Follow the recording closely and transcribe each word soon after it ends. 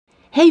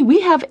Hey,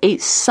 we have a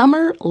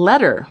summer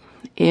letter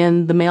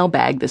in the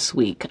mailbag this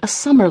week. A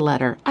summer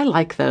letter. I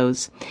like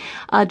those.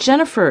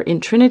 Jennifer in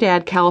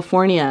Trinidad,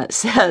 California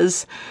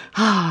says,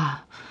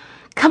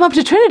 come up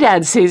to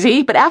Trinidad,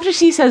 Susie. But after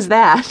she says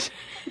that,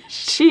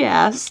 she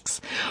asks,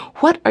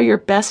 what are your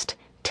best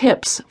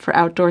tips for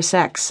outdoor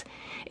sex?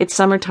 It's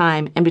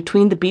summertime, and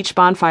between the beach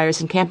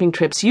bonfires and camping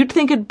trips, you'd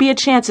think it'd be a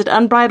chance at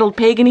unbridled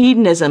pagan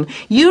hedonism.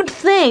 You'd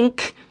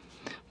think.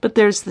 But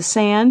there's the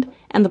sand,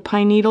 and the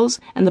pine needles,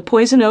 and the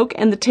poison oak,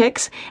 and the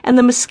ticks, and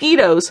the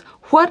mosquitoes.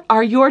 What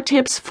are your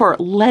tips for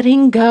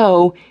letting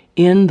go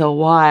in the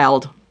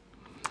wild?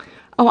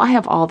 Oh, I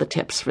have all the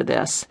tips for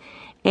this.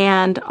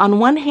 And on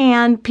one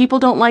hand, people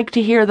don't like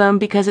to hear them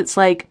because it's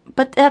like,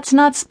 but that's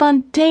not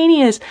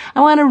spontaneous.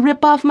 I want to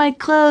rip off my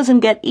clothes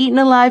and get eaten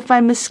alive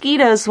by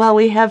mosquitoes while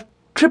we have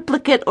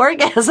triplicate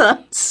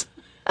orgasms.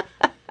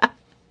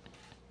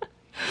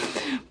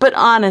 But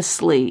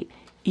honestly,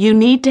 you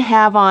need to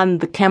have on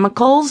the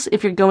chemicals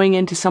if you're going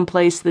into some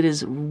place that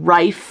is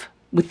rife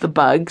with the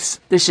bugs.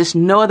 There's just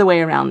no other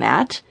way around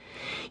that.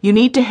 You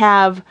need to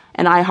have,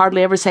 and I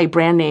hardly ever say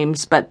brand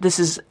names, but this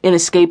is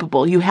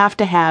inescapable. You have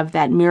to have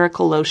that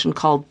miracle lotion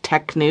called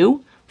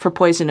Technu for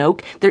poison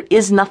oak. There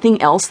is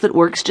nothing else that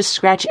works. Just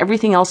scratch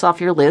everything else off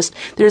your list.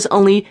 There's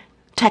only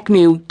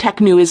Technu.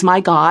 Technu is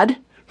my god.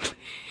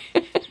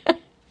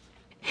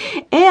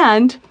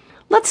 And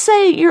let's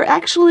say you're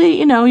actually,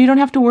 you don't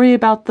have to worry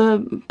about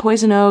the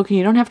poison oak, and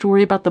you don't have to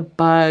worry about the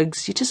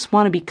bugs. You just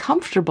want to be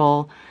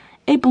comfortable.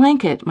 A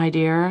blanket, my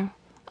dear.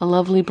 A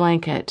lovely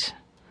blanket.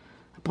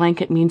 A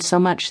blanket means so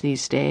much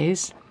these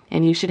days.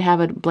 And you should have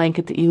a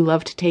blanket that you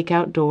love to take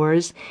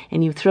outdoors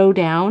and you throw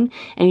down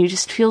and you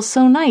just feel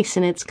so nice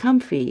and it's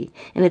comfy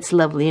and it's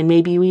lovely, and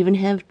maybe you even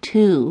have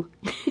two.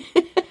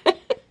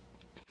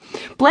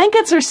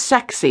 Blankets are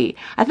sexy.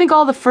 I think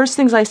all the first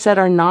things I said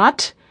are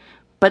not,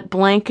 but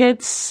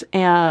blankets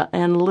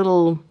and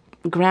little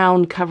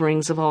ground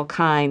coverings of all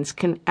kinds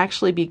can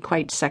actually be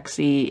quite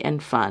sexy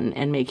and fun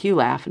and make you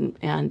laugh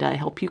and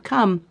help you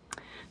come.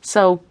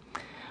 So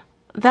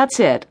that's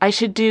it. I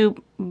should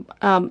do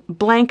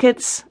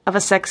blankets of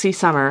a sexy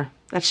summer.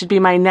 That should be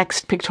my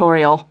next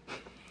pictorial.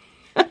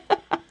 I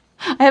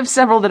have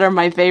several that are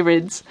my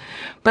favorites,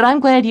 but I'm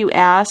glad you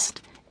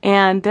asked,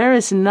 and there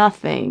is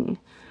nothing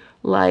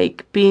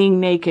like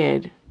being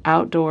naked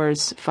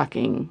outdoors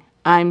fucking.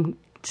 I'm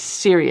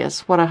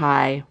serious. What a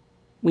high.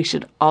 We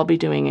should all be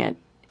doing it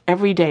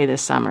every day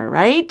this summer,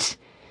 right?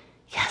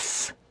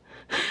 Yes.